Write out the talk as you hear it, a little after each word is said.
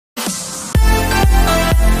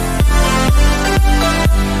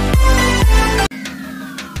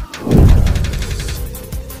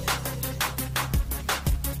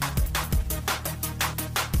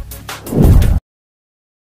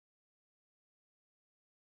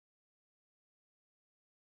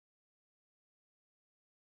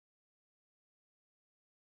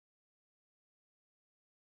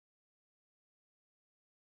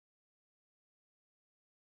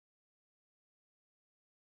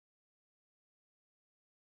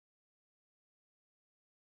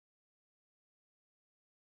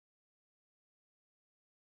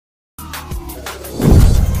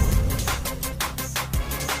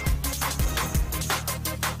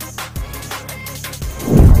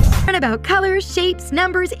Learn about colors, shapes,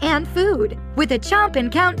 numbers, and food with the Chomp and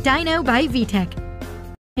Count Dino by VTech.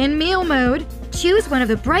 In meal mode, choose one of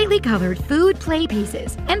the brightly colored food play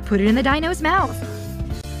pieces and put it in the dino's mouth.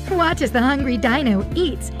 Watch as the hungry dino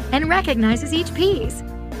eats and recognizes each piece.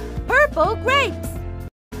 Purple grapes!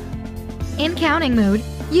 In counting mode,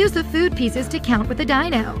 use the food pieces to count with the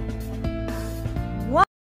dino. 1,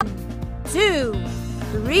 2,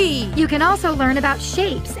 3. You can also learn about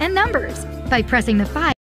shapes and numbers by pressing the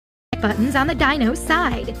 5 buttons on the dino's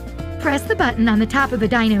side. Press the button on the top of the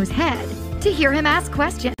dino's head to hear him ask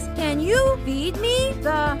questions. Can you feed me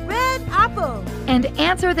the red apple? And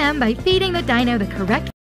answer them by feeding the dino the correct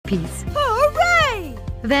piece. Hooray!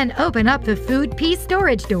 Then open up the food piece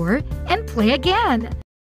storage door and play again.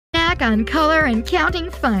 Snack on color and counting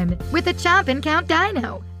fun with the Chomp and Count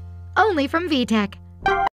Dino. Only from VTech.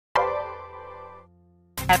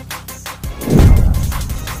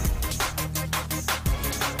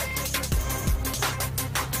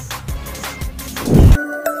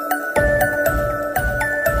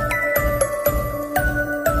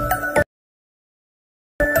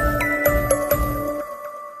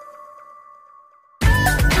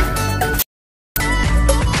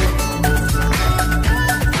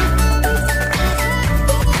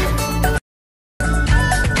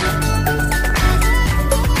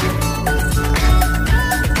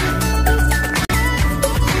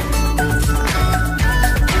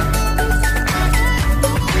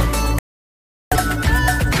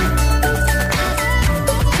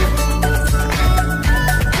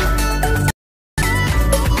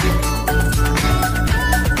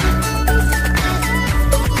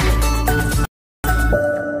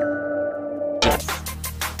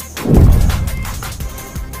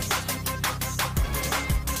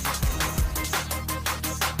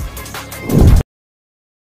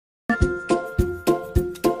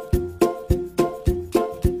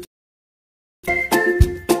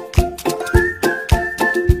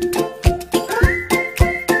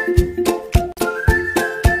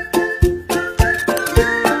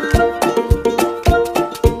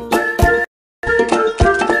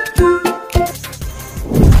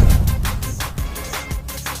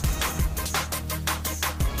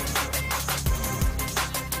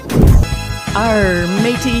 Arr,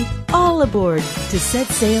 matey, all aboard to set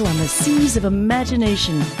sail on the seas of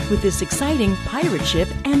imagination with this exciting pirate ship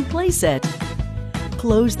and playset.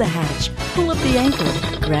 Close the hatch, pull up the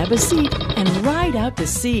anchor, grab a seat, and ride out to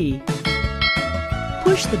sea.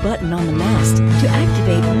 Push the button on the mast to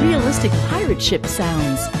activate realistic pirate ship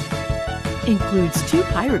sounds. Includes 2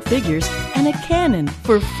 pirate figures and a cannon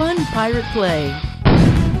for fun pirate play.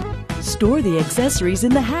 Store the accessories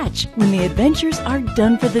in the hatch when the adventures are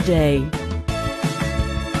done for the day.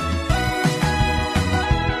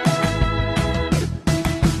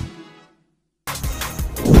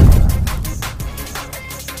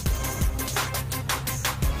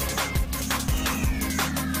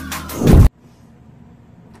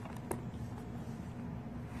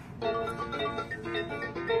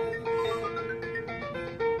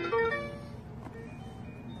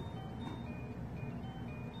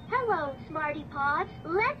 Hello, Smarty Pods.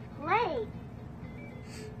 Let's play.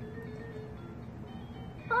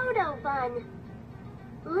 Photo fun.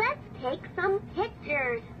 Let's take some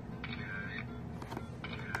pictures.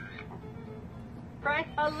 Press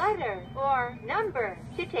a letter or number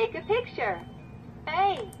to take a picture.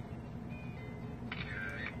 A.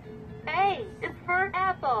 A is for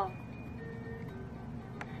apple.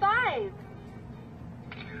 5.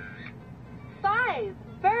 5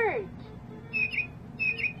 birds.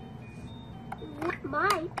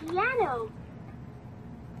 My piano.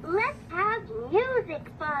 Let's have music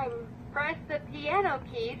fun. Press the piano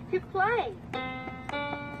keys to play.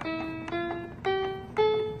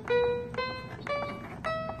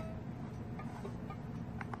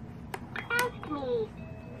 Ask me.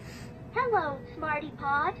 Hello, Smarty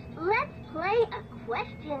Pods. Let's play a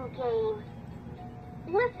question game.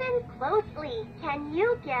 Listen closely. Can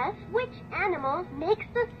you guess which animal makes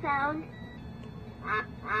the sound?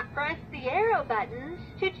 Press the arrow buttons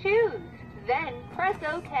to choose, then press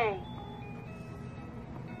OK.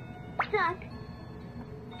 Duck.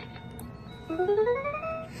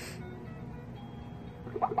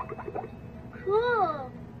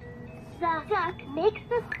 Cool. The duck makes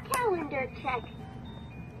the calendar check.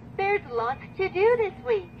 There's lots to do this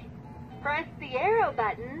week. Press the arrow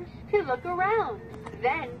buttons to look around,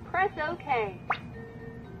 then press OK.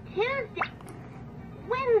 Tuesday.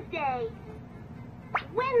 Wednesday.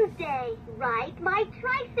 Wednesday. Ride my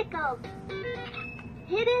tricycle.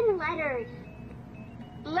 Hidden letters.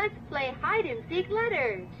 Let's play hide and seek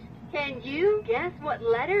letters. Can you guess what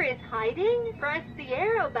letter is hiding? Press the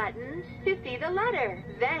arrow buttons to see the letter.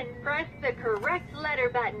 Then press the correct letter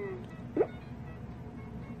button.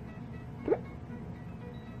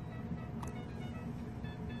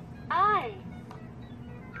 I.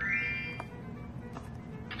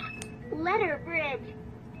 Letter bridge.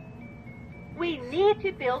 We need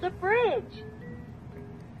to build a bridge.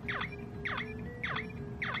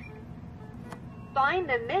 Find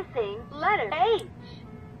the missing letter H.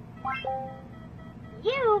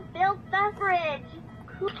 You built the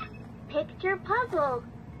bridge. Picture puzzle.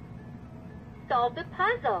 Solve the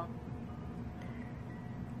puzzle.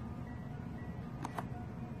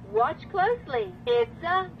 Watch closely. It's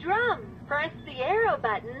a drum. Press the arrow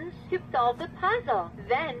buttons to solve the puzzle.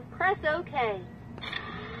 Then press OK.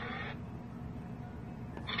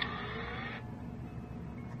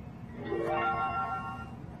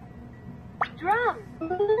 Drum.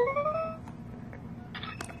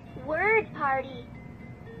 Word party.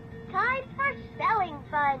 Time for spelling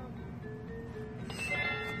fun.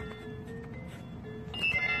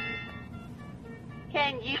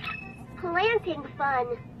 Can you? Planting fun.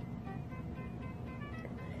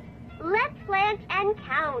 Let's plant and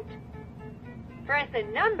count. Press a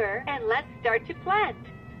number and let's start to plant.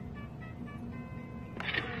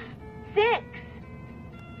 6.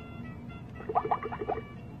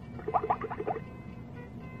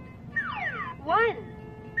 1,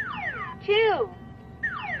 2,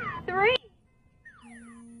 3,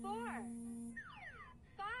 4,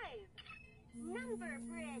 5. Number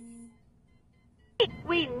bridge.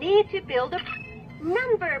 We need to build a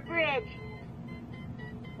Number bridge.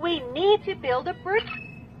 We need to build a bridge.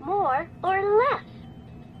 More or less.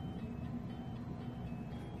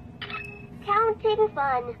 Counting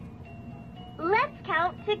fun. Let's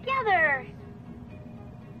count together.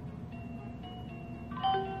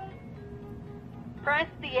 Press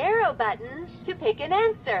the arrow buttons to pick an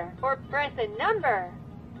answer or press a number.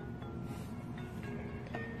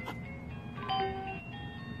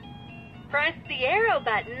 Press the arrow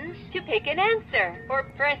buttons to pick an answer or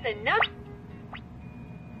press a number.